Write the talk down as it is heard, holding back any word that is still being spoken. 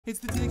It's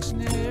the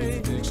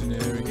dictionary.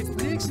 Dictionary. It's the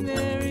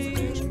dictionary.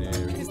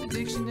 Dictionary. It's the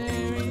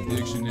dictionary.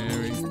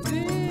 Dictionary. It's the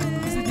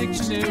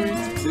dictionary.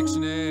 It's the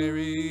dictionary.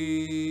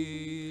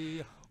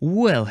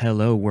 Well,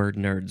 hello, word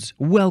nerds.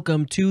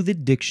 Welcome to the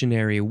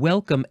dictionary.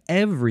 Welcome,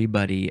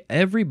 everybody.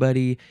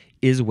 Everybody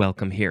is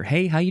welcome here.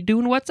 Hey, how you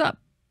doing? What's up?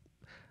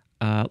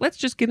 Let's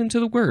just get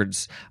into the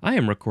words. I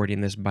am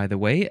recording this, by the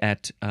way,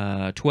 at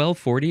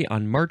 12:40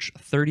 on March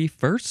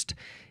 31st.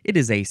 It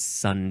is a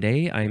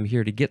Sunday. I am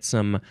here to get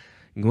some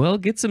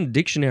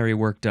dictionary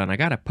work done. I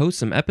got to post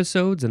some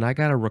episodes and I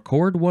got to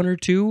record one or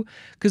two.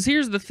 Because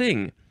here's the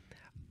thing.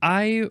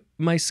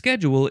 My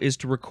schedule is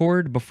to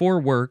record before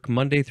work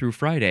Monday through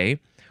Friday,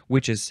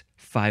 which is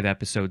 5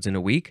 episodes in a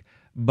week,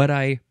 but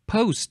I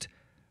post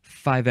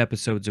 5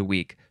 episodes a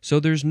week. So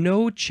there's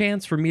no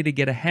chance for me to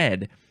get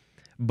ahead,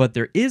 but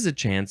there is a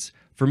chance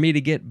for me to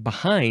get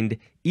behind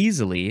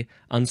easily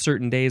on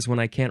certain days when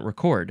I can't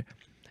record.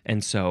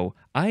 And so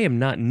I am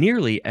not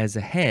nearly as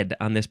ahead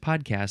on this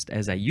podcast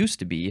as I used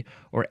to be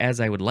or as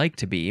I would like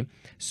to be.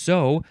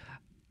 So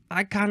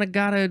I kind of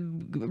got to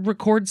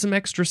record some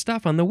extra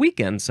stuff on the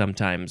weekend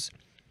sometimes.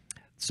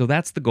 So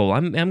that's the goal.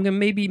 I'm gonna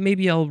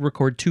maybe I'll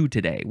record 2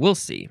 today. We'll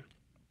see.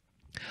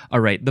 All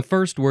right, the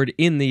first word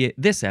in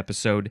this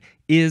episode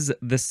is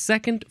the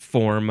second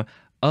form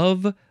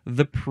of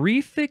the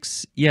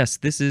prefix. Yes,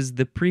 this is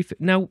the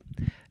prefix. Now,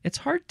 it's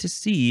hard to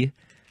see,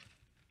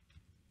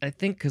 I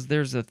think, because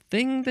there's a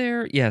thing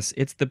there. Yes,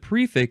 it's the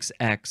prefix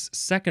X,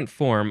 second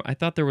form. I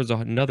thought there was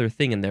another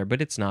thing in there,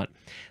 but it's not.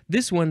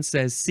 This one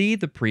says, see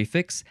the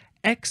prefix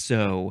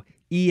exo,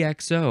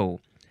 EXO.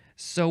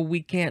 So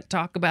we can't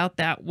talk about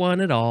that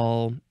one at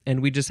all,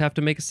 and we just have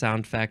to make a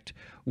sound effect,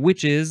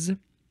 which is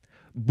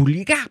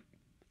buliga.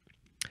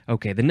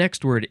 Okay, the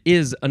next word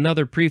is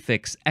another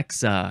prefix,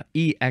 exa,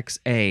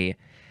 EXA.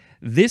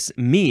 This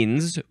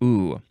means,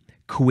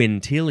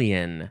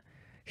 quintillion.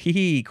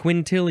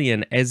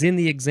 Quintillion, as in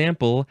the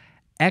example,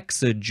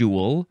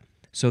 exajoule.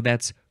 So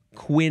that's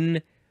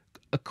a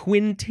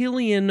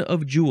quintillion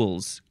of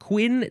joules.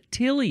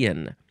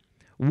 Quintillion.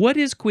 What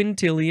is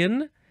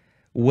quintillion?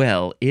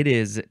 Well, it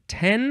is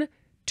 10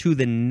 to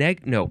the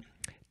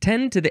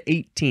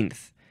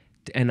 18th.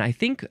 And I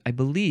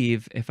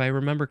believe, if I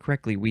remember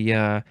correctly,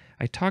 I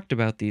talked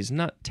about these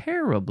not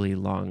terribly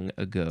long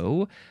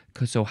ago.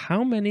 So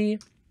how many,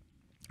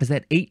 is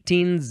that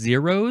 18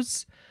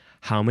 zeros?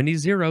 How many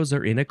zeros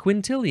are in a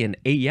quintillion?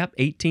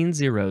 18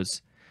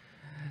 zeros.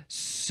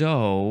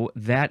 So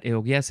that,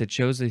 yes, it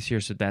shows this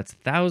here. So that's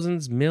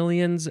thousands,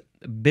 millions,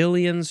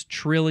 billions,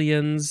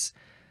 trillions,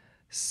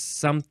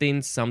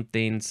 something.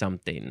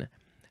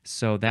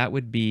 So that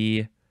would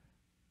be,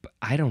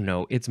 I don't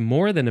know, it's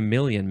more than a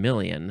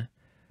million.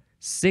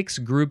 6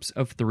 groups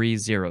of 3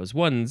 zeros.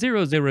 1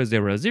 0 0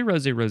 0 0 0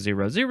 0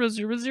 0 0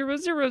 0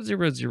 0 0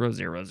 0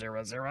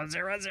 0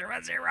 0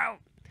 0 0.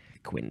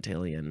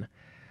 Quintillion.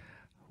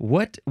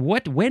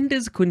 When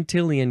does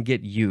quintillion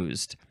get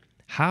used?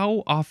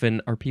 How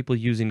often are people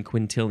using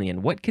quintillion?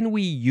 What can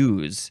we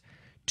use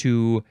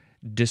to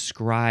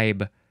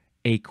describe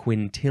a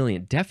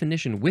quintillion?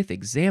 Definition with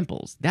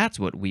examples. That's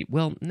what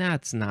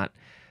that's not,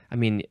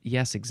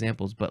 yes,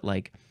 examples, but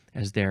like,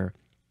 as there,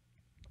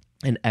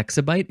 an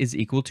exabyte is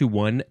equal to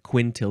 1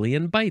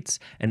 quintillion bytes.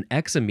 An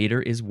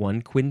exameter is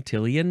 1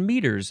 quintillion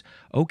meters.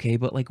 Okay,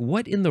 but like,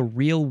 what in the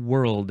real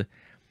world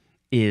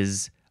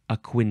is a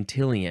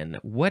quintillion?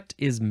 What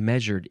is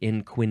measured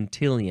in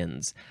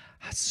quintillions?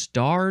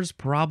 Stars,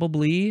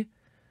 probably.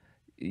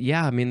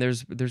 Yeah,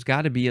 there's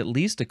got to be at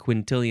least a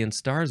quintillion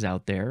stars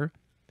out there.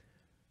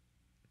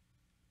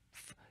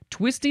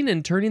 Twisting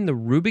and turning the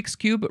Rubik's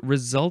Cube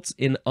results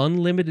in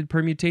unlimited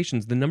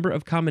permutations. The number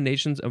of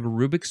combinations of a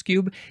Rubik's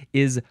Cube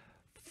is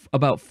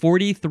about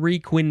 43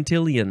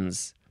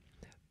 quintillions.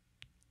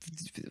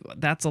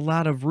 That's a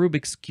lot of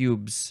Rubik's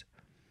Cubes.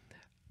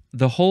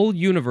 The whole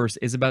universe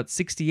is about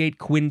 68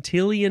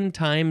 quintillion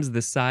times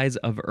the size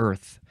of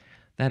Earth.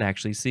 That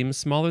actually seems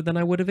smaller than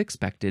I would have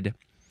expected.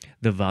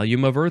 The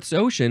volume of Earth's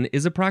ocean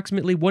is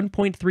approximately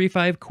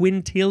 1.35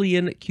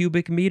 quintillion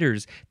cubic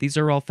meters. These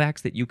are all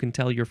facts that you can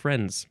tell your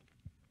friends.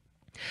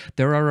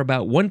 There are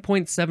about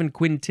 1.7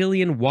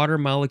 quintillion water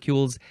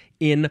molecules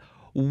in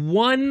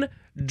 1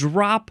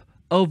 drop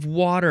of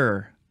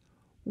water.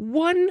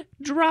 1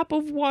 drop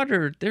of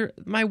water. There,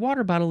 my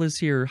water bottle is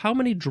here. How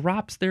many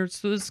drops there?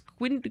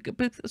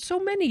 So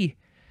many.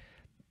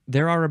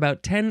 There are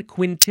about 10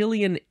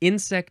 quintillion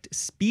insect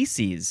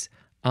species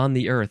on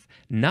the Earth.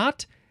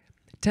 Not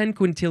 10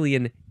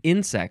 quintillion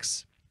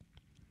insects.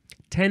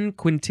 10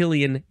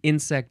 quintillion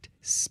insect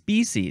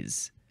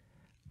species.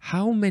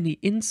 How many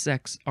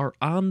insects are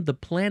on the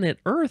planet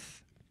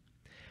Earth?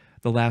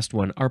 The last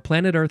one. Our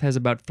planet Earth has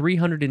about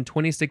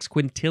 326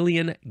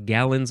 quintillion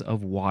gallons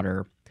of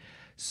water.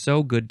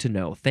 So good to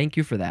know. Thank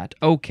you for that.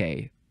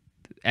 Okay.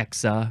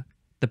 Exa.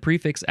 The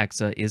prefix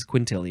exa is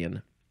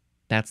quintillion.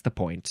 That's the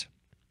point.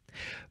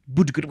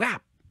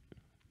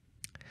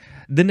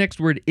 The next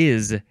word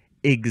is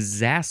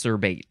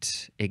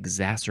exacerbate.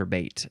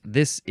 Exacerbate.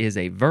 This is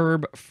a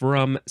verb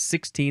from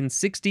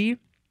 1660.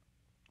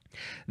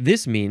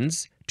 This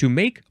means to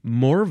make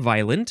more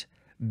violent,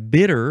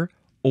 bitter,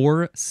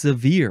 or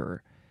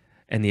severe.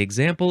 And the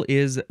example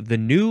is the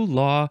new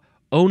law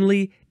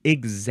only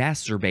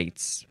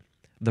exacerbates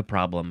the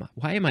problem.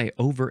 Why am I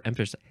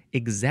overemphasizing?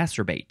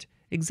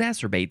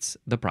 Exacerbates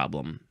the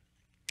problem.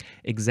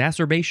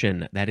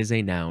 Exacerbation, that is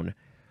a noun.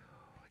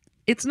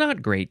 It's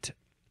not great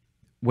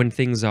when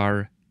things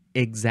are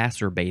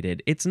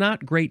exacerbated. It's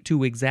not great to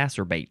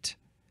exacerbate.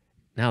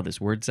 Now this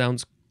word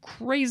sounds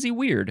crazy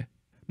weird.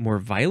 More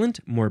violent,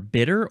 more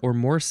bitter, or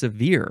more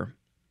severe.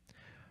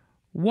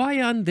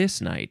 Why on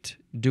this night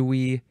do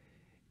we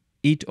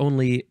eat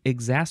only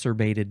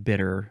exacerbated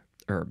bitter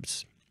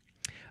herbs?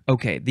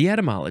 Okay, the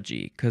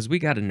etymology, because we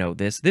got to know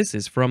this. This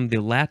is from the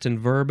Latin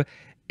verb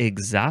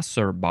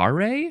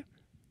exacerbare.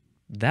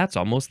 That's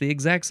almost the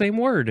exact same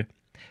word.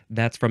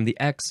 That's from the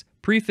ex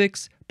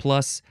prefix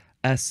plus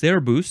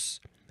acerbus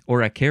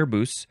or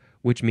acerbus,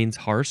 which means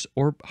harsh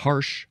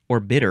or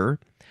bitter,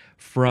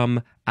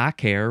 from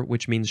acer,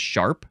 which means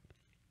sharp.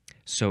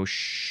 So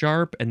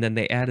sharp, and then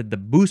they added the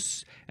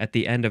bus at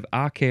the end of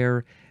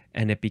acer,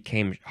 and it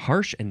became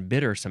harsh and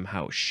bitter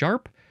somehow.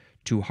 Sharp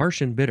to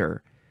harsh and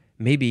bitter.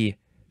 Maybe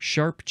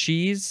sharp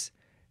cheese,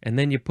 and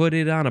then you put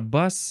it on a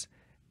bus,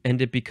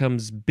 and it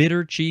becomes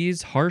bitter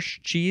cheese, harsh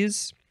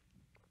cheese.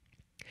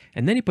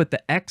 And then you put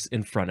the X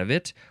in front of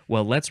it.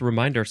 Well, let's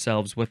remind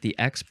ourselves what the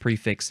X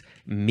prefix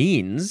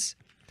means.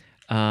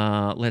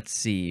 Let's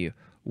see.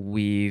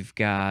 We've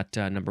got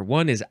number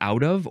one is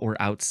out of or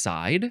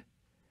outside.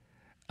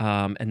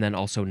 And then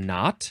also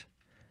not.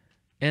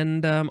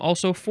 And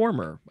also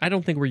former. I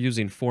don't think we're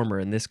using former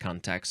in this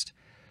context.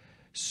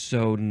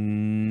 So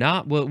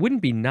not, well, it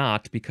wouldn't be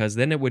not, because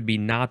then it would be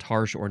not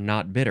harsh or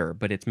not bitter,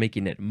 but it's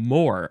making it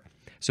more.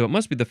 So it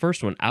must be the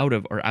first one, out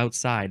of or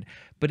outside.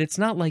 But it's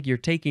not like you're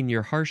taking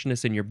your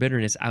harshness and your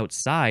bitterness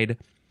outside,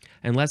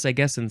 unless I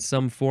guess in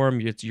some form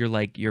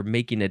you're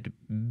making it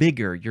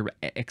bigger. You're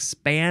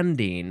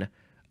expanding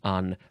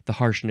on the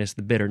harshness,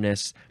 the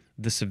bitterness,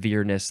 the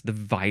severeness, the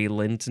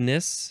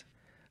violentness.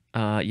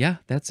 Yeah,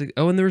 that's it.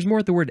 Oh, and there's more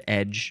at the word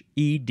edge,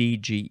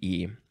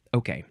 E-D-G-E.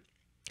 Okay.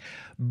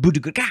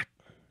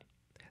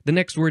 The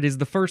next word is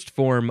the first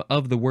form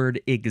of the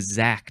word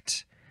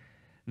exact.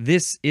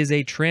 This is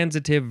a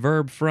transitive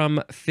verb from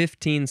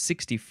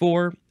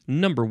 1564,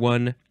 number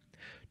 1,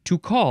 to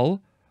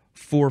call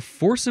for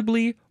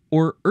forcibly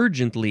or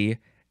urgently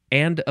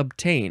and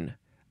obtain.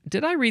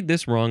 Did I read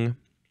this wrong?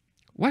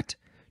 What?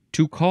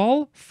 To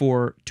call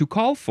for,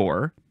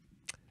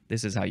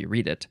 this is how you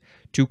read it,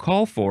 to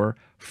call for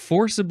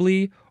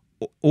forcibly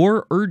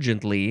or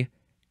urgently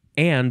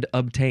and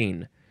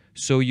obtain.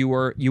 So you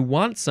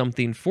want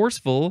something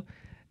forceful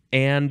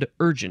and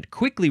urgent.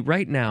 Quickly,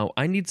 right now,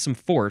 I need some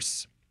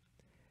force,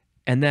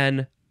 and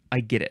then I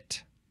get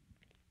it.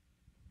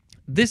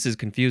 This is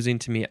confusing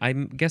to me.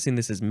 I'm guessing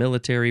this is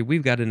military.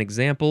 We've got an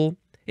example.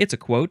 It's a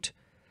quote.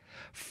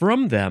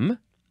 From them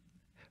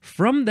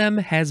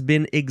has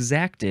been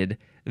exacted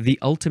the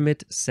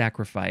ultimate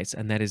sacrifice.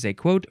 And that is a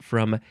quote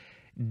from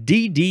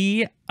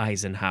D.D.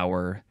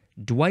 Eisenhower.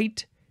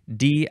 Dwight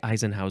D.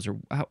 Eisenhower.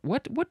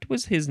 What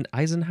was his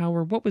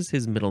Eisenhower? What was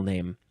his middle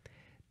name?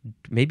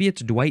 Maybe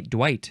it's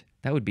Dwight.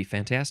 That would be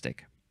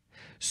fantastic.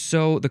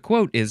 So the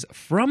quote is,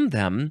 from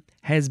them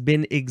has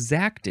been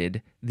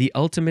exacted the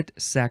ultimate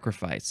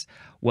sacrifice.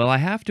 Well, I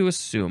have to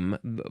assume,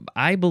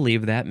 I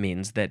believe that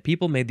means that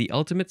people made the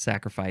ultimate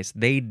sacrifice.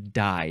 They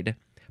died,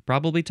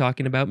 probably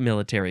talking about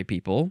military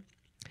people.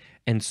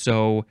 And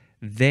so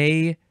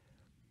they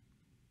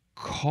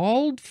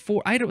called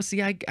for, I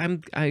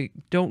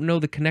don't know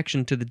the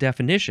connection to the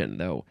definition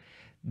though.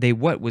 They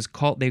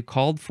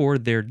called for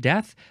their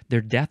death.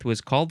 Their death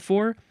was called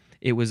for.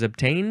 It was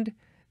obtained.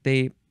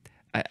 I'm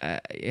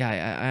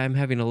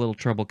having a little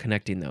trouble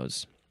connecting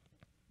those.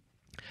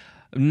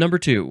 Number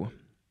 2,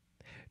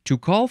 to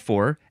call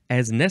for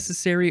as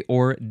necessary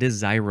or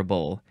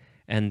desirable.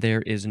 And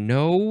there's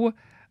no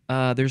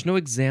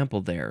example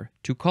there.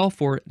 To call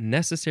for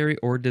necessary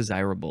or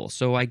desirable.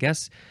 So I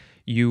guess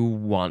you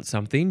want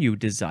something, you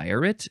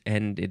desire it,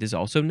 and it is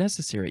also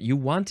necessary. You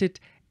want it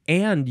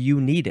and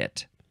you need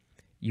it.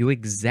 You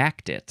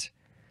exact it.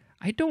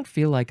 I don't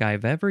feel like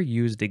I've ever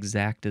used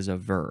exact as a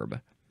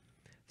verb.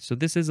 So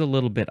this is a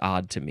little bit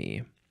odd to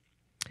me.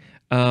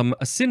 A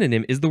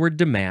synonym is the word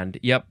demand.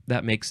 Yep,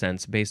 that makes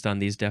sense based on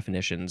these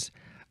definitions.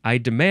 I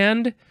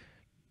demand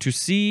to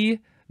see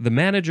the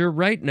manager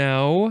right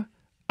now.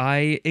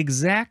 I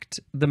exact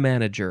the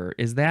manager.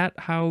 Is that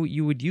how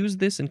you would use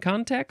this in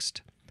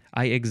context?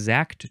 I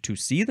exact to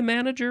see the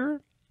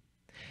manager.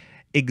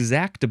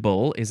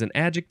 Exactable is an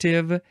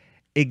adjective.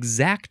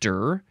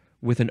 Exactor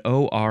with an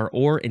O-R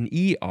or an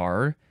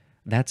E-R,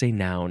 that's a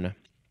noun.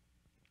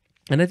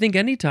 And I think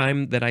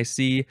anytime that I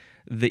see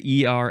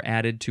the ER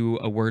added to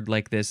a word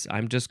like this,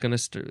 I'm just going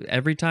to,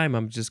 every time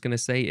I'm just going to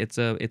say it's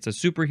a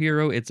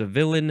superhero, it's a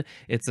villain,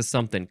 it's a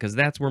something, because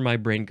that's where my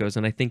brain goes,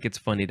 and I think it's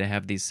funny to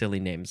have these silly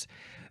names.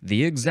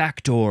 The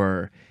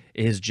exactor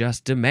is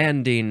just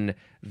demanding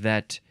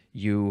that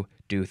you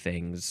do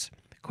things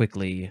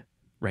quickly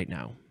right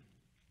now.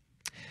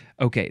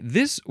 Okay,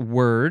 this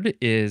word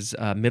is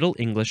a Middle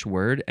English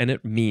word, and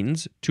it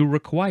means to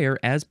require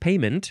as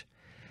payment,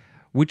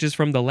 which is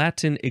from the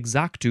Latin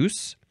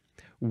exactus,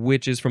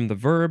 which is from the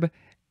verb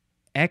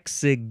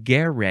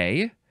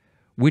exigere,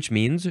 which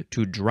means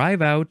to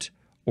drive out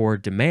or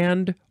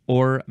demand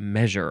or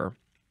measure.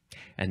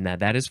 And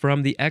that is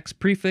from the ex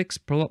prefix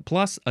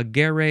plus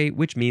agere,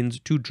 which means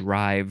to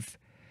drive.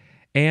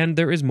 And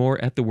there is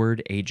more at the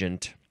word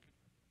agent.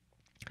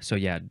 So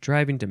yeah,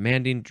 driving,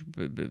 demanding,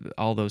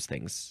 all those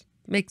things.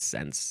 Makes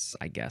sense,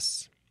 I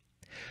guess.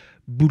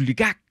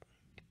 Buligak.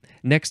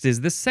 Next is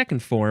the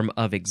second form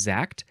of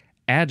exact,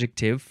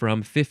 adjective from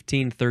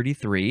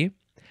 1533.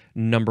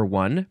 Number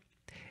 1,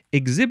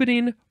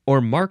 exhibiting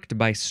or marked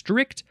by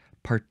strict,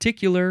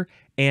 particular,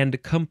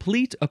 and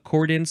complete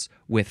accordance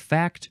with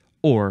fact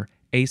or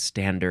a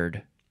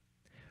standard.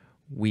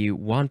 We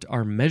want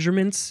our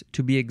measurements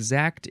to be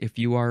exact. If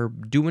you are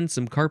doing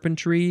some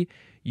carpentry,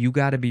 you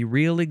got to be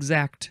real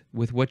exact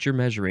with what you're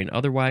measuring.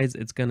 Otherwise,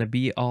 it's going to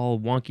be all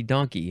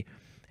wonky-donkey,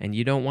 and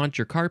you don't want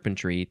your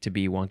carpentry to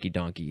be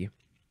wonky-donkey.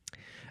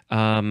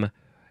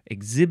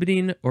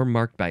 Exhibiting or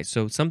marked by.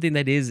 So something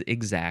that is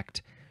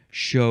exact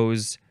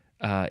shows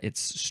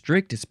it's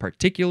strict, it's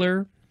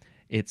particular,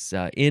 it's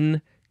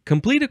in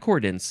complete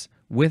accordance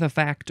with a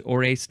fact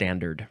or a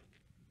standard.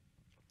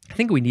 I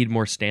think we need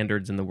more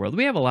standards in the world.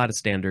 We have a lot of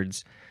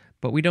standards,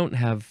 but we don't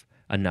have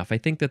enough. I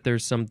think that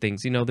there's some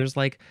things, there's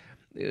like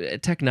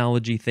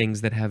technology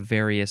things that have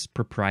various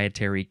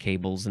proprietary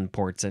cables and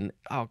ports, and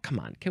oh, come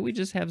on, can we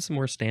just have some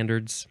more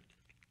standards?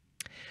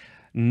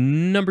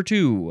 Number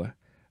 2,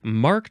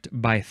 marked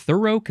by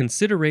thorough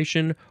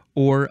consideration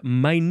or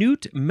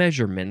minute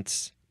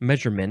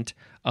measurement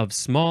of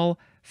small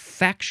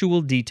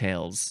factual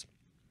details.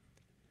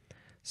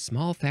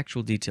 Small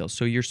factual details.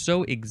 So you're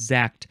so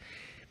exact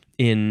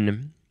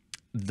in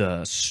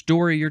the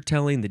story you're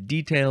telling, the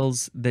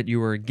details that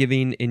you are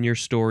giving in your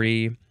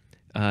story.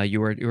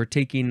 You are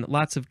taking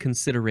lots of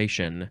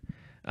consideration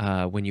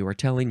when you are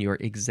telling your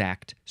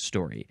exact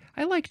story.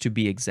 I like to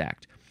be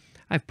exact.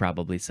 I've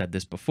probably said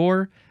this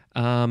before.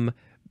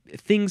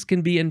 Things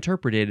can be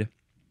interpreted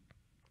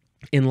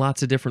in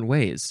lots of different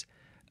ways.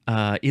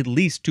 At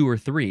least 2 or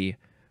 3.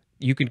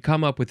 You can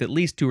come up with at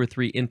least 2 or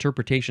 3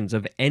 interpretations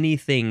of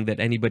anything that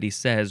anybody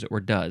says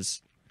or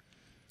does.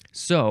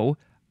 So,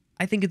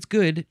 I think it's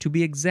good to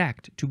be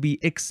exact, to be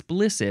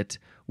explicit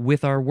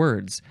with our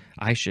words.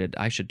 I should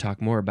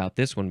talk more about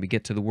this when we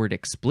get to the word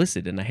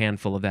explicit in a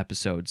handful of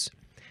episodes.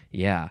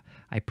 Yeah,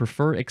 I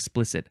prefer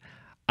explicit.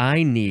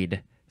 I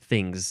need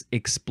things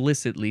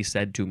explicitly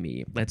said to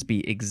me. Let's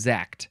be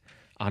exact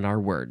on our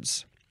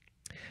words.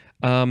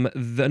 A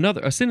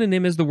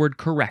synonym is the word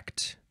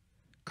correct.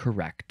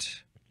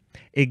 Correct.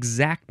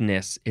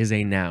 Exactness is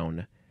a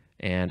noun,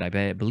 and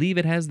I believe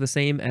it has the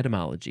same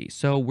etymology.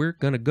 So we're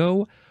going to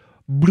go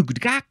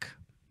blugdgak.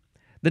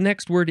 The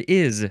next word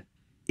is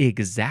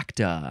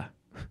exacta.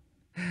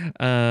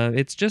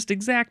 It's just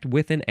exact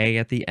with an A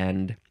at the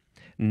end.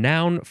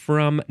 Noun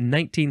from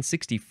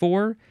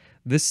 1964.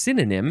 The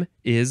synonym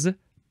is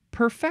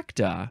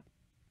perfecta.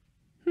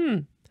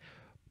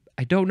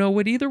 I don't know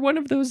what either one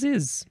of those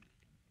is.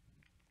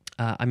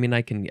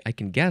 I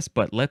can guess,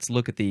 but let's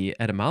look at the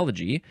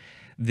etymology.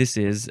 This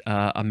is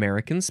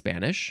American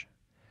Spanish.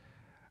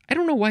 I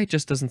don't know why it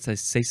just doesn't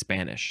say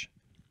Spanish.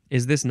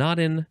 Is this not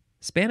in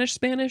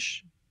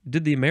Spanish?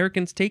 Did the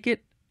Americans take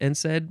it and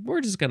said,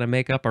 we're just going to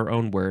make up our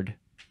own word?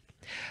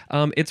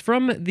 It's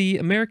from the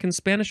American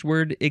Spanish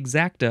word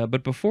exacta,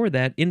 but before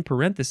that, in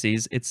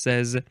parentheses, it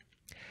says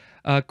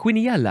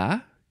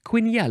quiniela,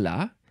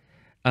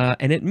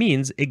 and it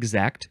means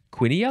exact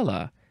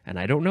quiniela. And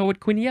I don't know what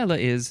quiniela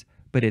is,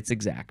 but it's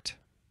exact.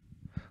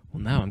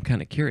 Well, now I'm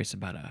kind of curious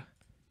about a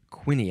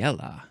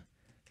quiniela.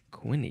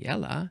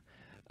 Quiniela?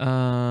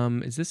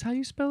 Is this how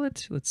you spell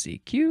it? Let's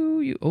see.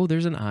 Oh,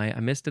 there's an I. I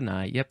missed an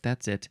I. Yep,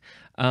 that's it.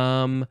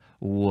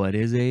 What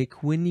is a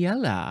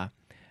quiniela?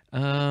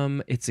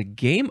 It's a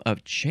game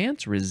of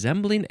chance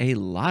resembling a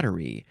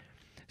lottery.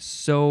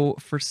 So,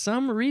 for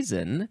some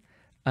reason,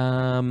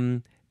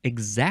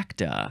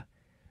 exacta.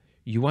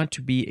 You want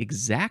to be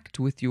exact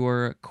with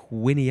your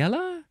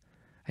quiniela?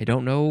 I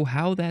don't know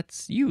how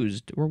that's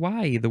used or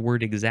why the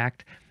word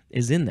exact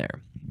is in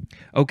there.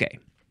 Okay.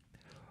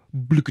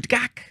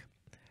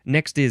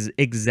 Next is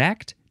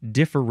exact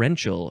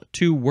differential.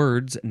 2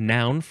 words,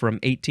 noun from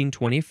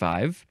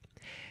 1825.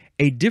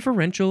 A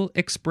differential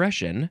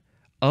expression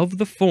of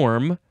the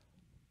form,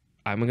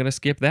 I'm going to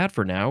skip that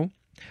for now,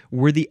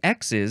 where the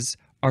x's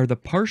are the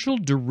partial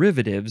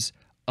derivatives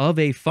of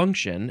a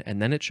function,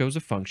 and then it shows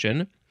a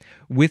function,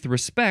 with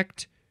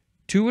respect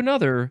to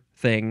another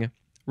thing,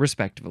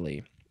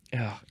 respectively.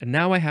 And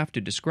now I have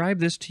to describe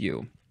this to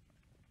you.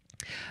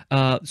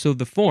 So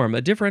the form,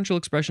 a differential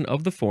expression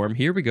of the form,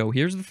 here we go,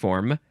 here's the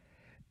form,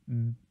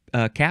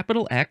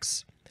 capital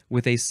X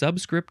with a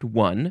subscript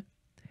 1,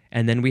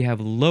 and then we have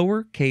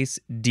lowercase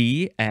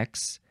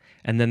dx,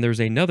 and then there's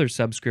another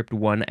subscript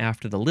 1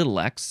 after the little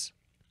x,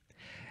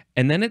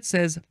 and then it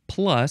says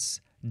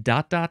plus ...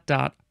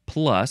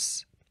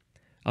 plus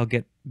I'll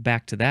get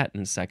back to that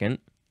in a second.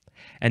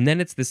 And then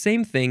it's the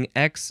same thing,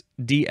 x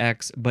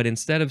dx, but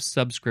instead of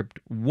subscript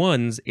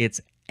 1s, it's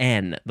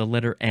n, the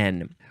letter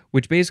n,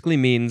 which basically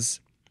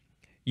means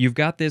you've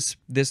got this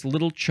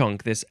little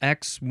chunk, this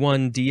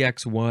x1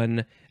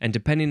 dx1, and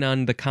depending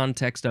on the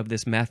context of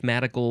this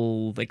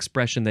mathematical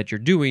expression that you're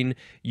doing,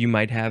 you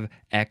might have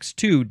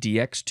x2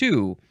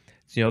 dx2.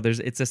 So,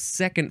 it's a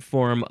second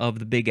form of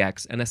the big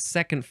X and a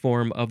second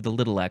form of the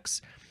little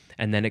x.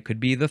 And then it could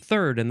be the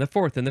third and the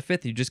fourth and the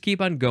fifth. You just keep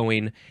on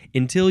going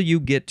until you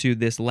get to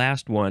this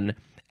last one,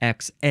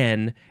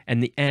 xn,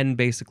 and the n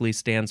basically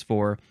stands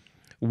for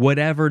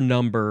whatever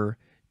number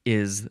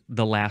is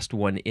the last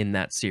one in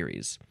that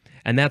series.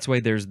 And that's why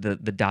there's the ...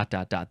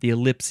 the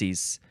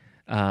ellipses.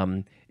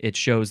 It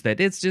shows that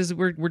it's just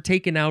we're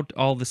taking out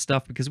all the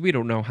stuff because we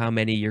don't know how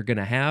many you're going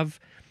to have.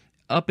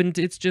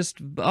 It's just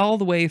all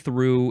the way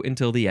through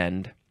until the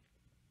end.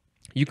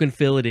 You can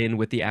fill it in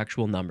with the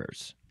actual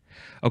numbers.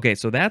 Okay,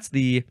 so that's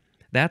the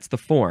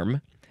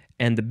form,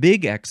 and the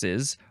big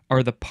X's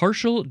are the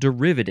partial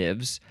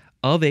derivatives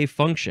of a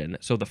function.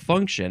 So the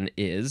function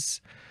is,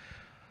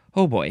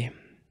 oh boy,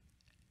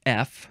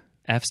 f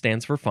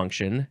stands for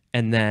function,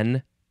 and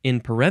then in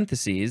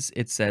parentheses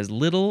it says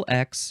little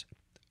x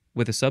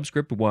with a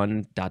subscript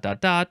 1 ...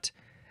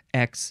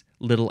 x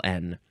little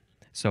n.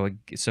 So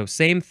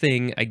same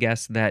thing, I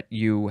guess, that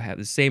you have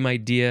the same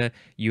idea.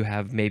 You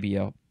have maybe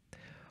a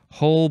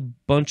whole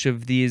bunch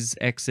of these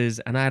x's,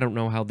 and I don't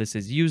know how this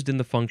is used in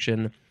the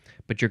function,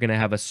 but you're going to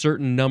have a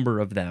certain number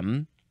of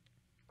them,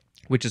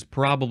 which is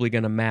probably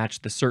going to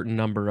match the certain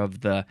number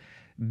of the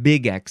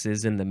big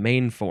x's in the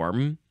main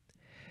form,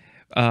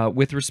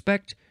 with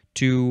respect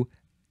to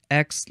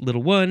x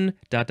little 1 ...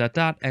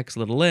 x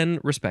little n,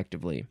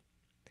 respectively.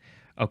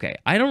 Okay,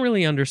 I don't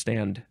really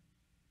understand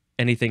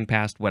anything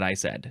past what I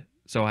said,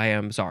 so I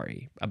am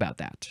sorry about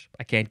that.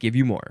 I can't give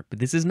you more, but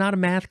this is not a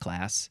math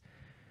class.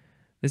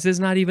 This is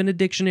not even a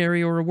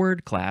dictionary or a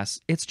word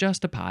class. It's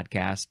just a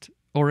podcast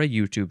or a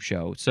YouTube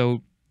show,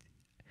 so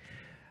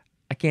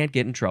I can't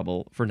get in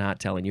trouble for not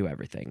telling you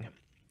everything.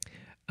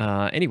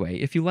 Anyway,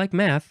 if you like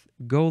math,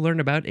 go learn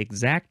about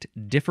exact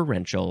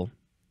differential.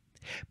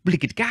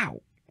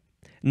 Blicket-cow.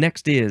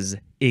 Next is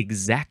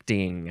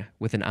exacting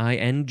with an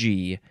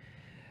ing.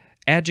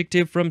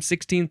 Adjective from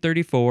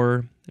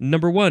 1634.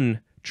 Number 1,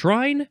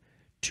 trying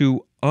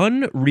to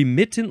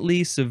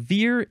unremittently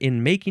severe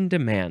in making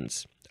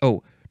demands.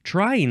 Oh,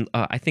 trying,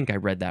 I think I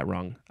read that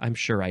wrong. I'm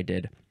sure I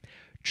did.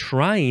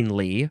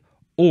 Tryingly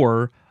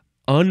or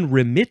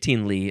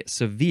unremittingly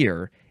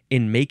severe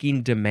in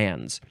making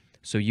demands.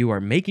 So you are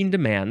making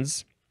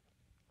demands.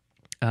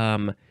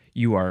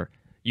 You are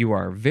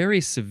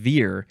very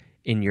severe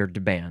in your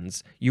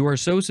demands. You are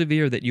so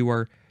severe that you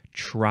are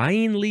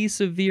tryingly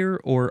severe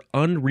or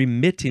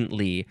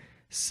unremittingly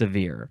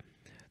severe.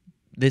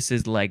 This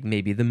is like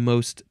maybe the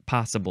most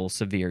possible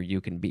severe you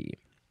can be.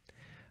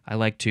 I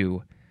like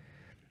to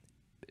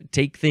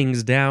take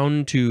things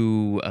down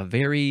to a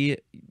very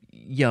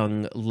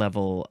young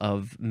level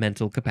of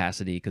mental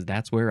capacity because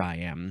that's where I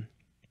am.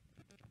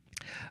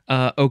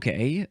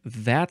 Okay,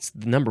 that's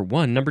number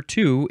 1. Number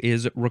 2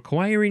 is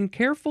requiring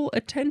careful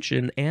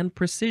attention and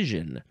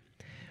precision.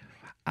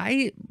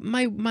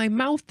 My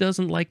mouth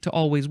doesn't like to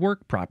always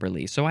work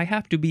properly, so I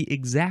have to be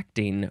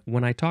exacting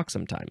when I talk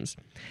sometimes.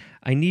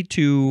 I need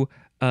to,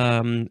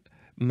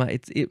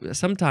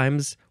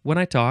 sometimes when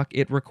I talk,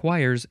 it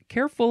requires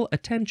careful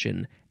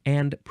attention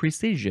and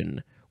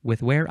precision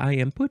with where I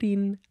am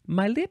putting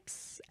my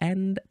lips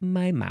and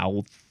my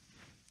mouth.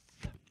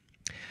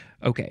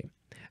 Okay,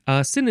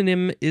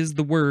 synonym is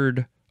the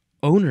word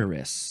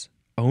onerous.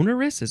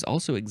 Onerous is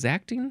also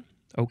exacting?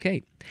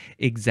 Okay,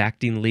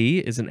 exactingly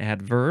is an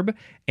adverb,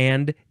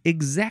 and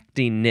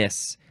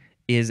exactingness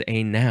is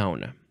a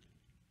noun.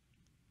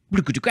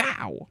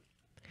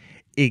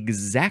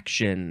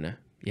 Exaction.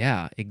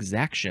 Yeah,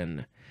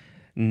 exaction.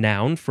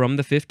 Noun from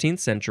the 15th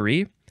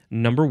century.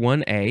 Number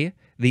 1A,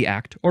 the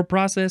act or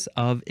process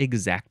of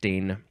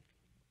exacting.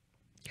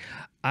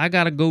 I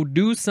gotta go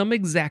do some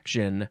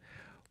exaction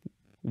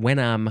when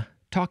I'm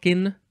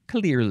talking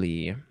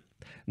clearly.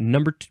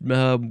 Number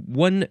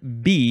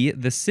 1B,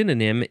 the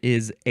synonym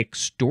is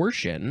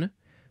extortion.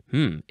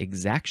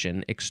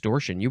 Exaction,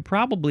 extortion. You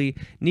probably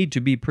need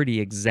to be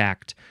pretty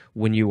exact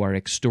when you are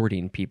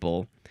extorting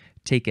people,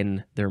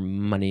 taking their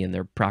money and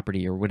their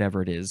property or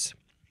whatever it is.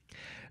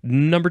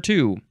 Number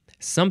 2,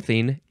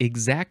 something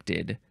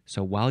exacted.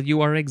 So while you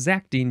are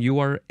exacting,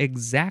 you're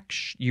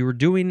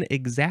doing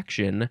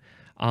exaction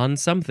on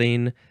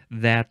something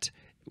that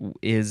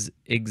is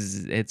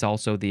it's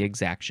also the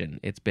exaction.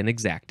 It's been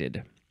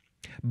exacted.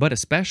 But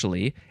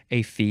especially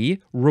a fee,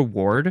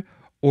 reward,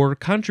 or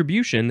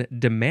contribution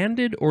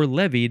demanded or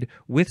levied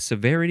with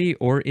severity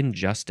or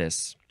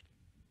injustice.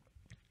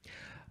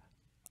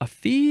 A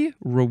fee,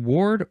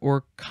 reward,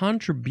 or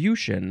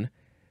contribution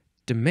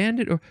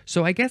demanded or...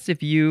 So I guess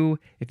if you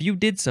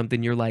did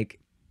something, you're like,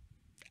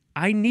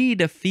 I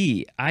need a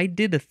fee. I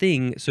did a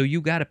thing, so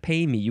you got to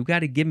pay me. You got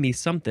to give me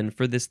something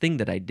for this thing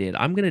that I did.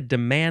 I'm going to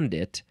demand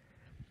it.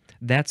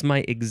 That's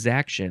my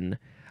exaction.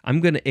 I'm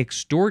going to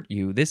extort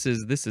you. This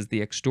is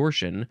the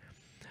extortion.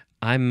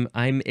 I'm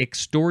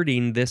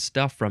extorting this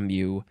stuff from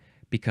you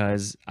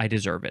because I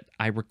deserve it.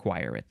 I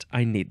require it.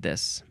 I need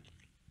this.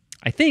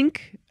 I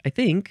think,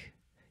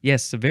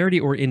 yes, severity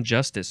or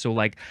injustice. So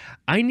like,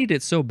 I need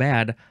it so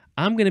bad,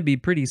 I'm going to be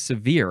pretty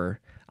severe.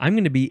 I'm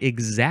going to be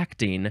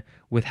exacting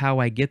with how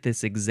I get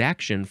this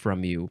exaction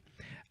from you.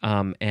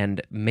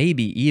 And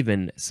maybe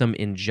even some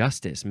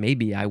injustice.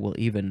 Maybe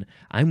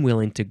I'm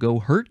willing to go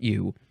hurt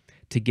you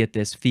to get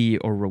this fee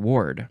or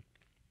reward.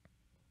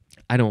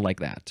 I don't like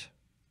that.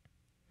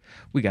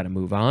 We got to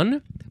move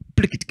on.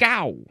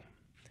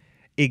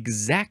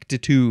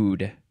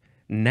 Exactitude.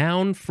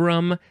 Noun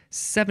from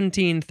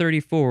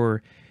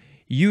 1734.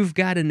 You've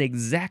got an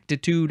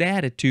exactitude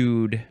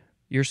attitude.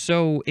 You're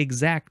so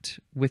exact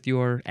with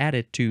your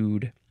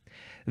attitude.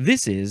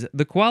 This is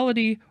the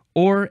quality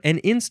or an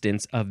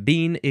instance of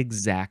being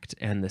exact,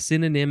 and the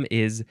synonym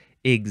is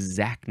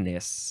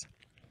exactness.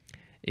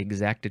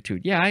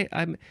 Exactitude. Yeah,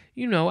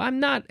 I'm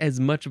not as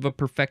much of a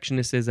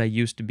perfectionist as I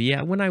used to be.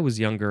 When I was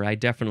younger, I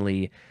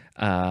definitely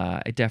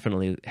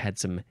had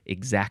some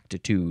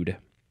exactitude.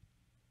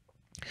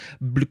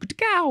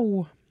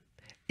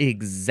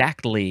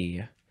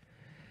 Exactly.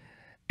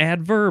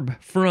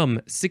 Adverb from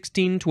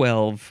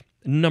 1612,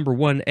 number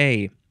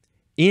 1A.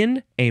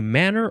 In a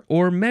manner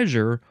or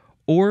measure,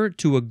 or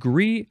to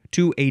agree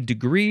to a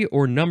degree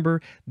or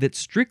number that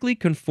strictly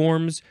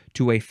conforms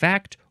to a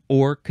fact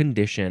or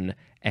condition,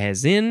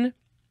 as in,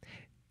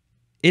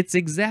 it's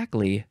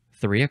exactly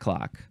 3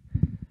 o'clock.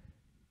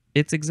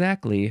 It's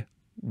exactly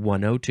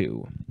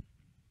 1:02.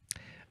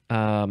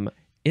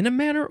 In a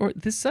manner or,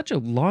 this is such a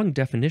long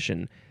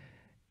definition.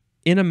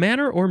 In a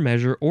manner or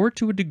measure, or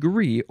to a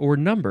degree or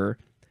number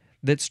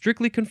that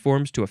strictly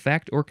conforms to a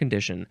fact or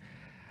condition.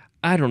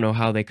 I don't know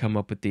how they come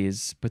up with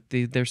these, but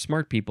they're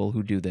smart people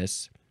who do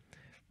this.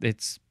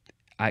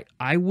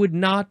 I would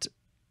not,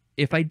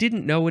 if I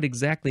didn't know what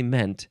exactly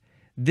meant,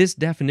 this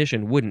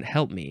definition wouldn't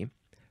help me.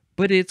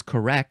 But it's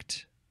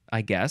correct,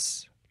 I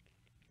guess.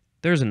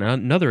 There's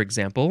another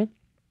example.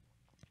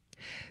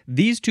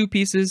 These two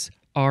pieces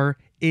are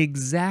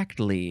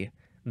exactly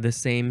the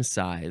same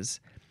size.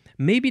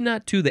 Maybe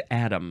not to the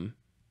atom,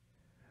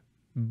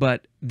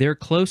 but they're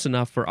close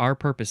enough for our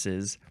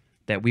purposes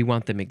that we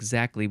want them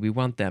exactly. We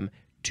want them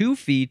 2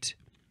 feet,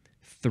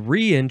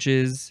 3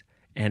 inches,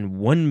 and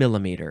 1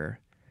 millimeter.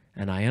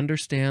 And I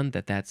understand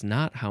that that's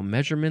not how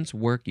measurements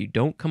work. You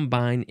don't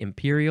combine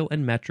imperial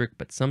and metric,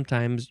 but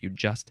sometimes you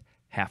just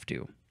have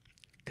to,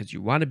 because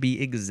you want to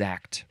be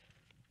exact.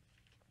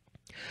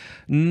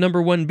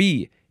 Number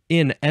 1B,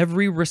 in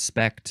every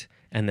respect,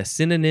 and the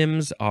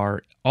synonyms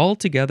are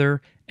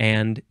altogether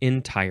and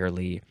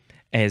entirely,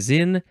 as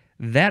in,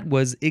 that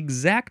was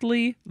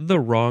exactly the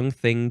wrong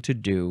thing to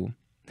do.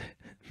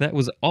 That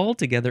was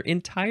altogether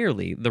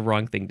entirely the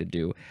wrong thing to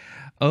do.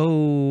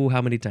 Oh,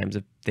 how many times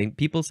have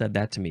people said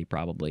that to me,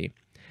 probably.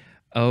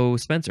 Oh,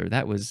 Spencer,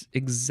 that was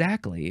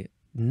exactly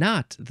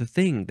not the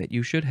thing that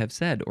you should have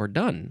said or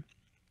done.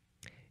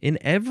 In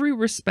every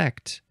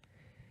respect,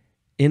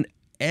 in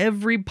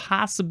every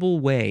possible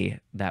way,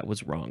 that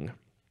was wrong.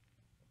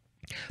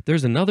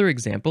 There's another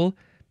example.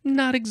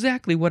 Not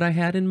exactly what I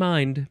had in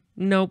mind.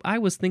 Nope, I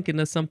was thinking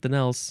of something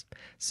else.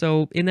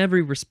 So, in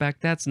every respect,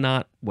 that's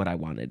not what I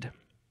wanted.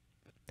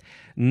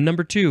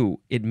 Number 2,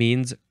 it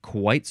means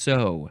quite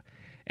so.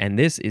 And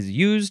this is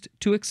used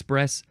to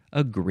express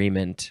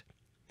agreement.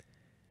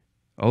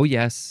 Oh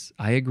yes,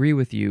 I agree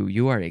with you.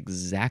 You are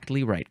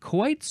exactly right.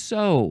 Quite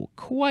so.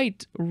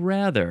 Quite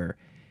rather.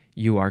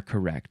 You are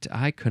correct.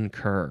 I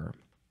concur.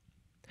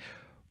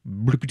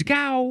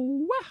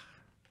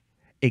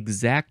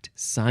 Exact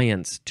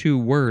science. 2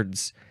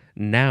 words.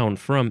 Noun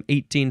from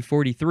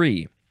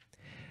 1843.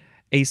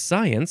 A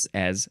science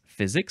as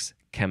physics,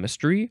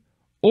 chemistry,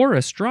 or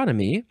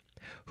astronomy,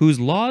 whose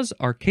laws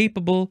are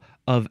capable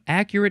of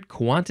accurate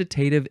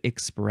quantitative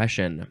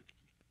expression.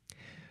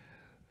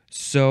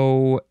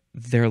 So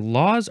their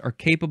laws are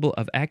capable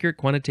of accurate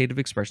quantitative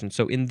expression.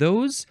 So in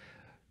those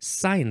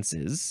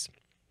sciences,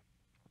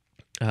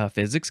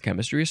 physics,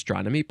 chemistry,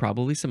 astronomy,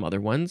 probably some other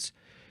ones,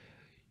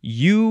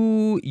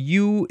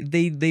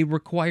 they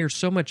require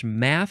so much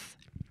math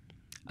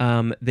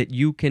that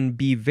you can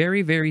be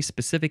very, very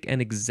specific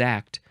and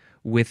exact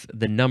with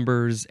the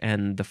numbers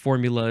and the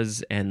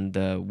formulas and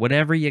the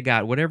whatever you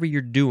got, whatever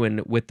you're doing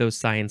with those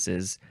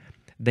sciences.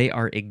 They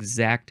are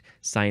exact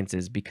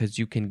sciences because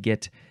you can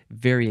get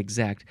very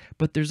exact.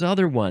 But there's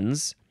other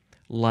ones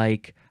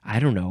like,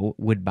 I don't know,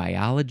 would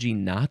biology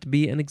not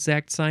be an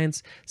exact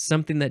science?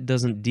 Something that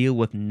doesn't deal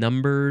with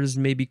numbers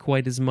maybe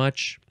quite as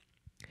much.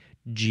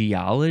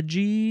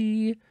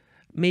 Geology,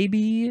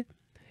 maybe?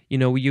 You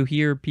know, you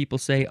hear people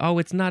say, oh,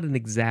 it's not an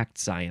exact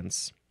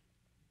science.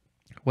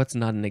 What's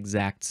not an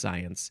exact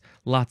science?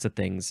 Lots of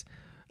things.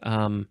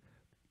 I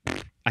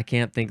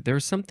can't think.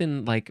 There's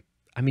something like,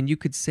 I mean, you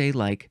could say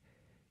like,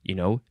 you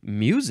know,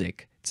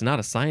 music. It's not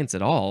a science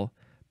at all,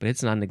 but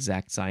it's not an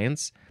exact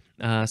science.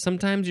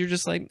 Sometimes you're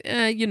just like,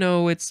 you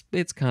know, it's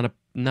kind of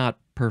not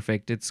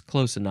perfect. It's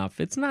close enough.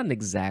 It's not an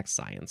exact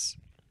science.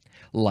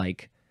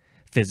 Like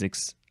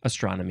physics,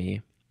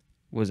 astronomy.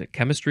 Was it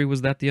chemistry?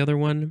 Was that the other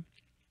one?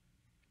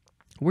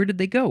 Where did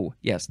they go?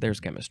 Yes, there's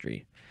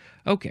chemistry.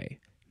 Okay,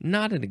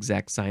 not an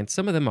exact science.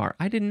 Some of them are.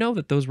 I didn't know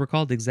that those were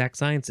called exact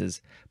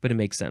sciences, but it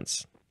makes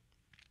sense.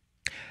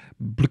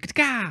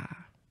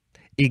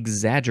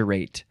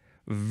 Exaggerate.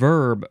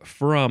 Verb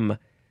from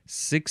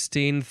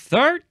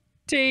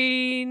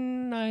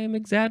 1613. I am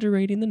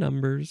exaggerating the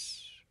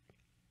numbers,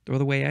 or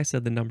the way I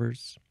said the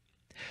numbers.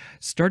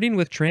 Starting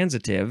with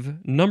transitive,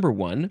 number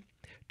 1,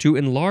 to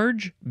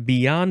enlarge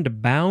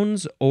beyond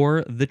bounds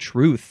or the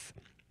truth.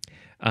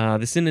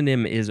 The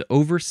synonym is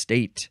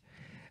overstate,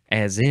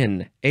 as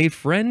in, a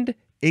friend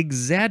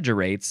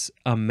exaggerates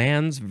a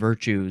man's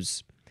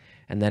virtues.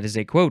 And that is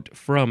a quote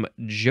from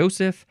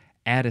Joseph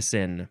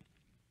Addison.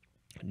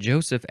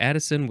 Joseph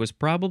Addison was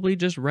probably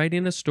just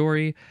writing a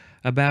story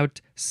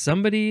about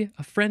somebody,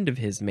 a friend of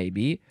his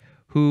maybe,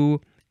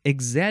 who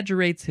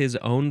exaggerates his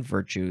own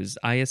virtues.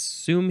 I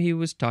assume he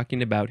was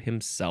talking about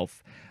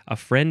himself. A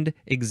friend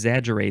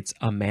exaggerates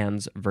a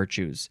man's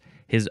virtues,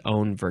 his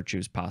own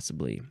virtues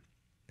possibly.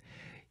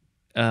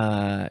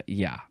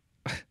 Yeah.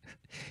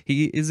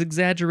 He is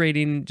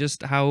exaggerating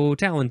just how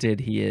talented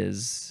he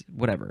is,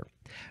 whatever.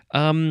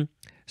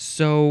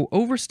 So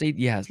overstate,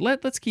 yes,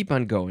 let's keep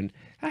on going.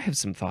 I have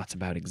some thoughts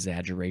about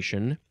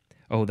exaggeration.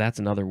 Oh, that's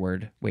another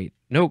word. Wait,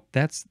 nope,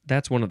 that's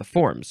one of the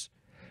forms.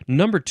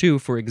 Number 2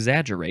 for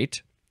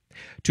exaggerate,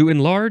 to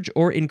enlarge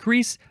or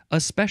increase,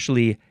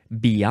 especially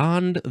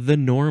beyond the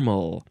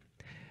normal.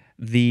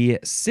 The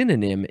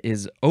synonym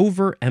is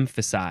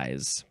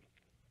overemphasize.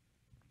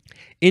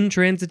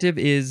 Intransitive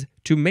is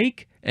to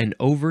make an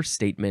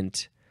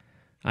overstatement.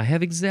 I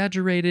have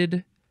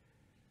exaggerated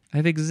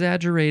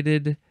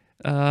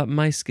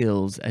my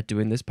skills at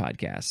doing this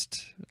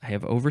podcast. I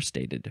have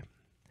overstated.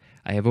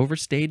 I have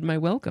overstayed my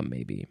welcome,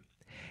 maybe.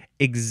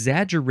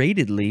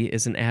 Exaggeratedly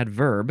is an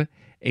adverb.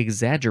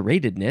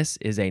 Exaggeratedness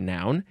is a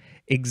noun.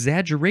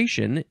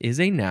 Exaggeration is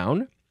a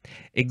noun.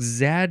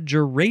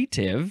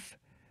 Exaggerative,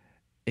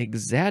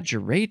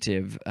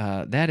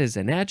 that is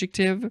an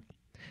adjective.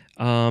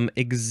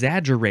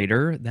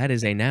 Exaggerator, that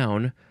is a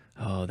noun.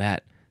 Oh,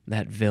 that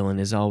villain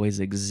is always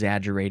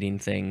exaggerating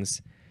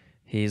things.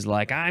 He's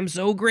like, I'm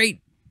so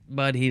great,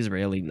 but he's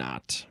really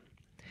not.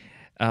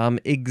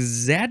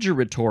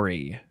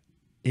 Exaggeratory,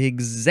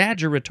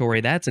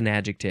 that's an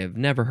adjective.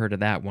 Never heard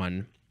of that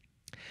one.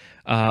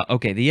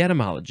 Okay, the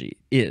etymology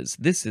is,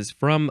 this is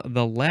from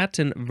the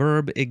Latin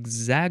verb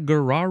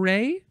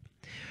exaggerare,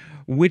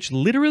 which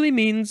literally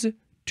means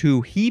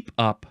to heap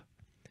up,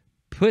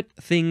 put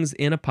things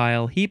in a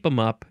pile, heap them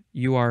up.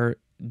 You are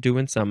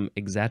doing some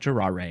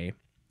exaggerare.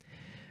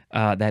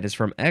 That is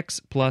from ex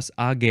plus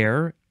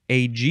ager,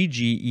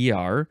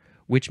 agger,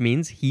 which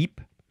means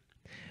heap,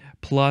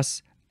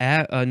 plus,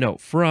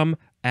 from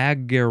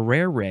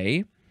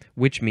agerere,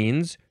 which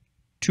means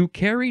to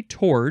carry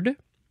toward.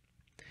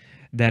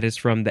 That is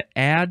from the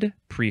ad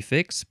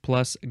prefix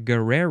plus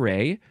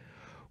gerere,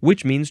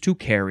 which means to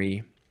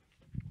carry.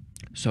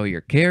 So you're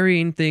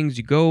carrying things,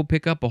 you go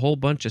pick up a whole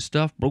bunch of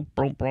stuff,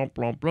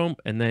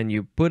 and then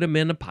you put them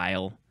in a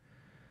pile.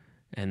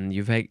 And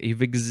you've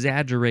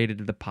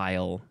exaggerated the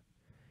pile.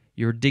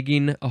 You're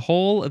digging a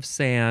hole of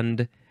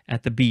sand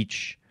at the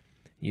beach.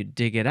 You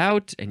dig it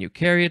out, and you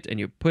carry it, and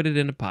you put it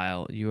in a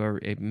pile. You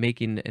are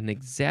making an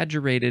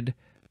exaggerated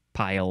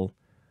pile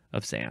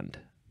of sand.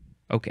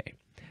 Okay.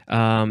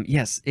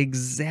 Yes,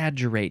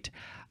 exaggerate.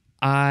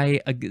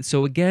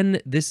 So again,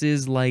 this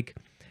is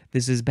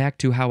back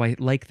to how I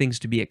like things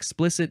to be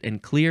explicit and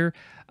clear.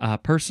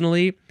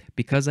 Personally,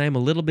 because I am a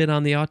little bit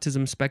on the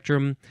autism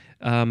spectrum,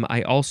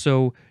 I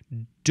also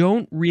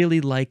don't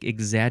really like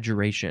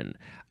exaggeration.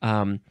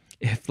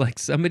 If like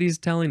somebody's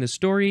telling a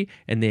story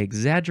and they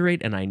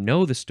exaggerate and I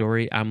know the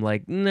story, I'm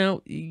like,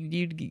 no,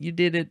 you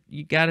did it.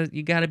 You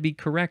gotta be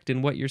correct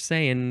in what you're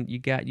saying. You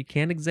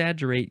can't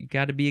exaggerate. You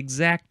gotta be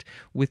exact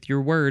with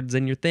your words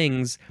and your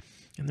things.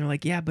 And they're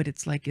like, yeah, but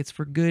it's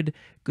for good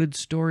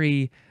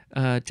story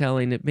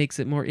telling. It makes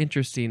it more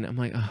interesting. I'm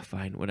like, oh,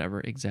 fine,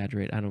 whatever.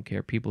 Exaggerate. I don't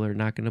care. People are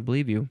not going to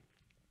believe you.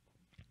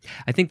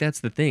 I think that's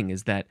the thing,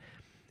 is that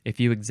if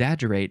you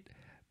exaggerate,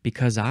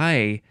 because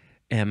I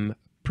am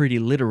pretty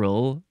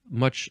literal,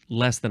 much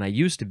less than I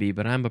used to be,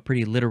 but I'm a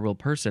pretty literal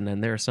person,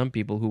 and there are some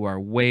people who are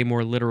way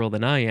more literal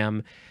than I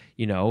am.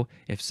 You know,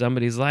 if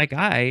somebody's like,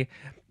 I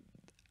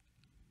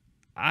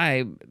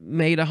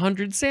made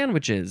 100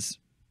 sandwiches.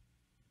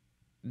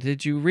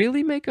 Did you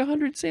really make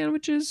 100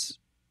 sandwiches?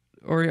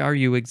 Or are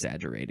you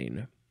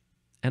exaggerating?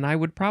 And I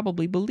would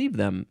probably believe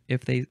them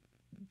if they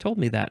told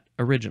me that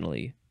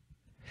originally.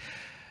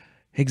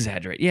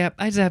 Exaggerate. Yeah,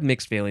 I just have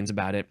mixed feelings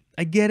about it.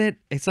 I get it.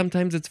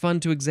 Sometimes it's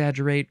fun to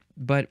exaggerate,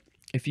 but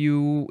if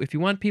you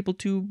want people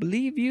to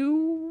believe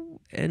you,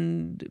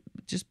 and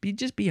just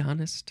be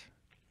honest.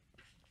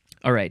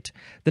 All right.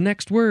 The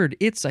next word,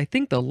 it's I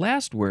think the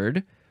last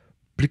word.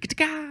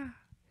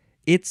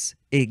 It's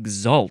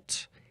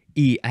exalt.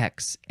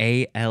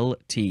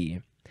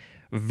 EXALT.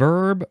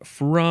 Verb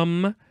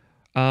from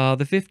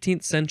the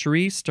 15th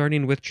century,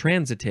 starting with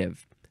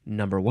transitive.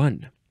 Number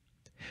 1.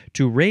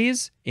 To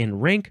raise in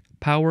rank,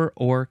 power,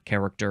 or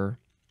character.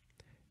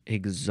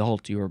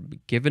 Exalt, you are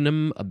giving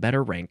him a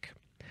better rank.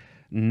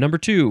 Number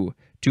 2,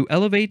 to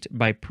elevate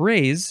by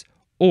praise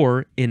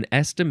or in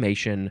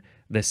estimation.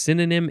 The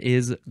synonym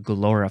is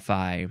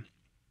glorify.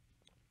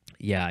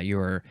 Yeah, you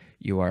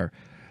are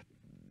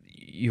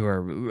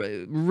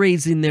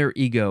raising their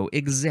ego,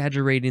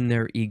 exaggerating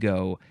their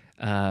ego,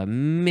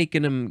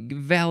 making them,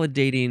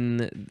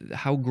 validating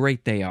how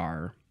great they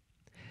are.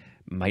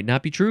 Might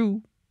not be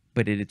true,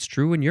 but it's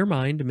true in your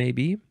mind,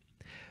 maybe.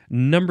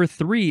 Number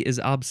 3 is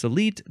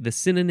obsolete. The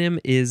synonym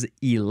is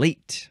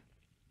elate.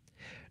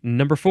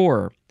 Number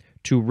 4,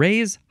 to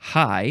raise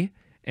high,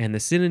 and the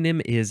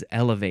synonym is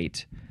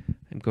elevate.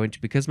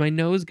 Because my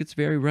nose gets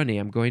very runny,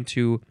 I'm going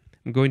to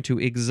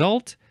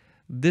exalt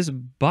this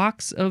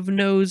box of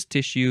nose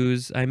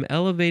tissues. I'm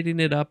elevating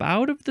it up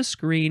out of the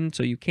screen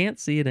so you can't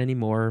see it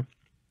anymore,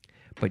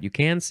 but you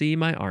can see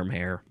my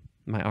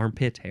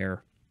armpit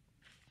hair.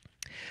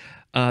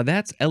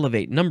 That's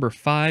elevate. Number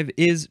 5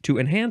 is to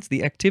enhance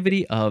the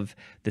activity of.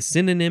 The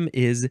synonym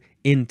is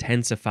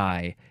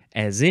intensify,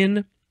 as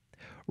in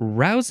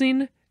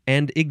rousing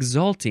and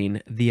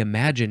exalting the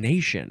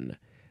imagination.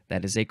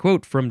 That is a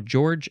quote from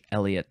George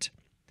Eliot.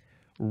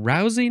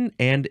 Rousing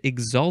and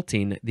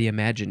exalting the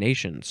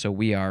imagination. So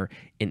we are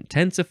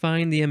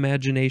intensifying the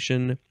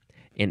imagination,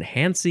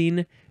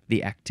 enhancing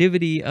the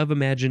activity of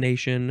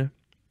imagination.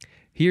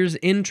 Here's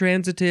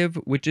intransitive,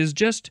 which is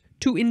just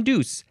to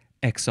induce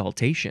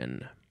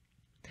exaltation.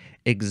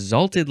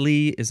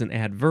 Exaltedly is an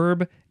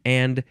adverb,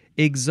 and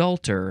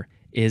exalter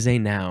is a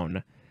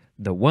noun.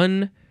 The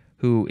one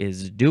who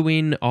is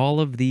doing all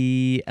of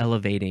the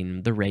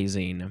elevating, the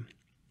raising.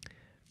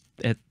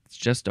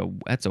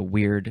 That's a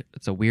weird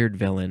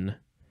villain.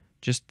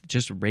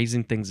 Just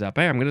raising things up.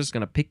 Hey, I'm just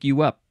gonna pick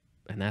you up,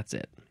 and that's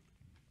it.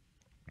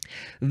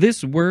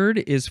 This word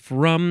is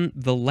from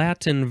the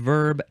Latin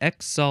verb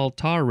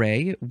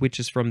exaltare, which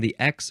is from the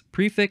ex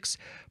prefix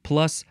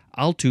plus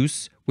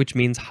altus, which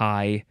means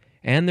high,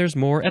 and there's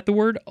more at the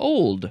word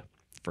old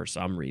for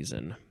some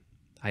reason.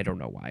 I don't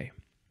know why.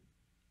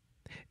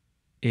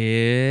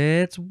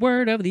 It's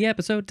word of the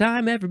episode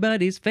time,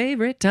 everybody's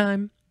favorite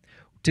time.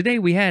 Today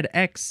we had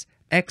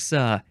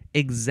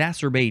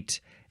exacerbate,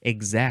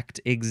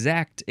 exact,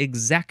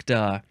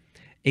 exacta,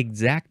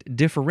 exact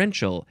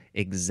differential,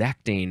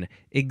 exacting,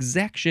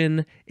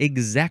 exaction,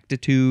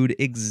 exactitude,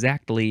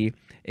 exactly,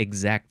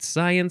 exact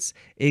science,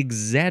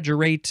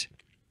 exaggerate,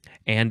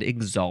 and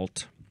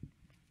exalt.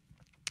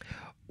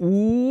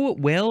 Ooh,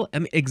 well,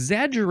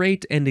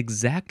 exaggerate and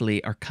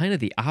exactly are kind of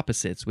the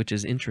opposites, which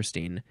is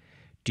interesting.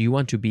 Do you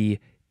want to be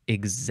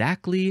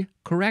exactly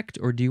correct,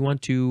 or do you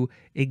want to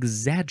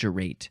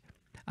exaggerate?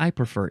 I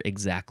prefer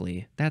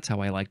exactly. That's how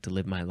I like to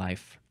live my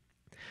life.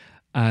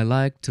 I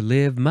like to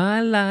live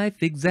my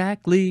life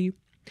exactly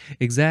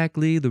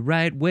the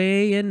right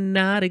way and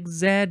not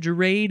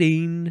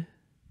exaggerating.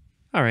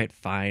 All right,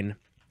 fine.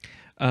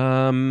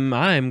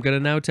 I'm going to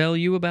now tell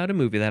you about a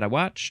movie that I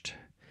watched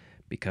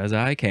because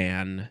I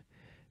can,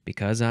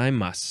 because I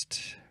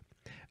must.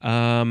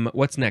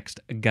 What's next?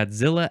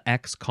 Godzilla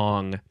x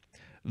Kong,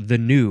 The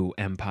New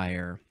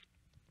Empire.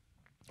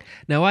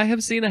 Now, I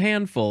have seen a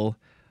handful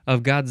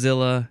of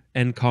Godzilla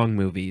and Kong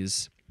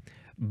movies,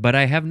 but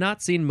I have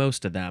not seen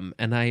most of them,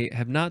 and I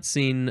have not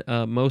seen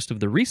most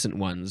of the recent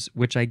ones,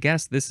 which I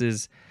guess this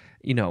is,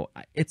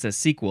 it's a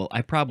sequel.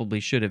 I probably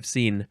should have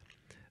seen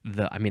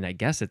I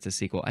guess it's a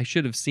sequel. I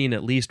should have seen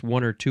at least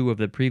one or two of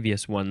the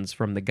previous ones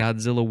from the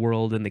Godzilla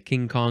world and the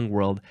King Kong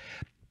world.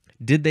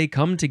 Did they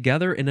come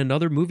together in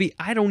another movie?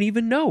 I don't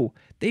even know.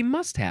 They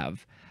must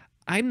have.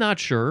 I'm not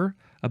sure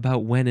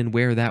about when and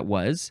where that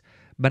was,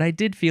 but I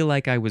did feel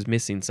like I was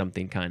missing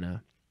something, kind of.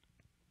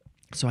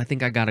 So I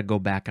think I got to go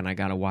back and I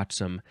got to watch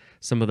some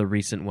of the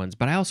recent ones.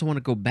 But I also want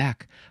to go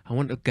back.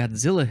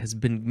 Godzilla has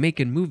been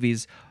making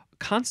movies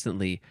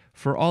constantly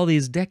for all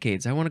these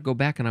decades. I want to go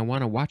back and I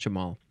want to watch them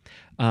all.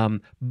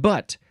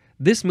 But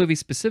this movie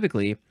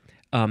specifically,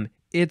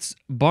 it's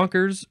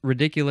bonkers,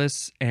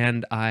 ridiculous,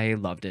 and I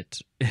loved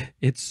it.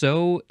 It's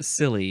so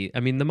silly. I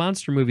mean, the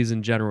monster movies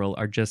in general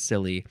are just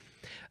silly.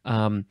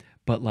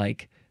 But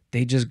like,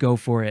 they just go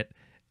for it.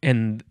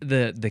 And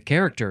the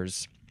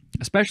characters,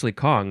 especially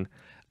Kong,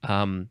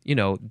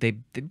 they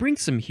bring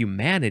some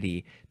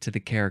humanity to the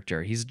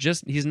character.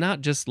 He's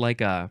not just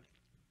like an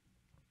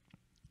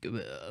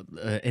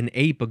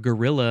ape, a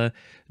gorilla,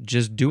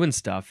 just doing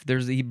stuff.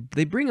 They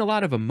bring a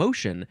lot of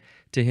emotion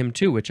to him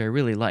too, which I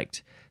really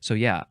liked. So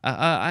yeah,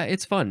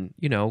 it's fun.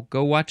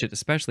 Go watch it,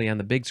 especially on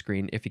the big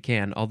screen if you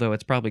can. Although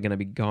it's probably going to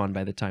be gone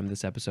by the time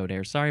this episode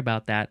airs. Sorry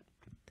about that.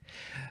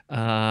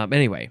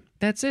 Anyway,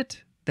 that's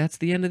it. That's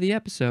the end of the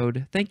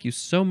episode. Thank you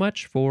so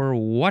much for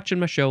watching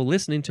my show,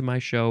 listening to my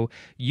show,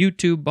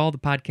 YouTube, all the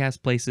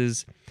podcast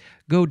places.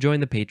 Go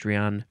join the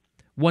Patreon.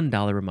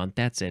 $1 a month,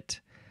 that's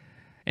it.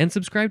 And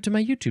subscribe to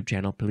my YouTube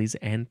channel, please,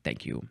 and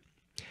thank you.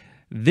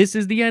 This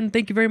is the end.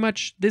 Thank you very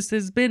much. This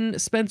has been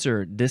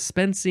Spencer,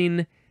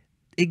 dispensing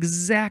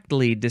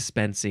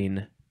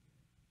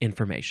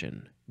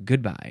information.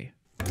 Goodbye.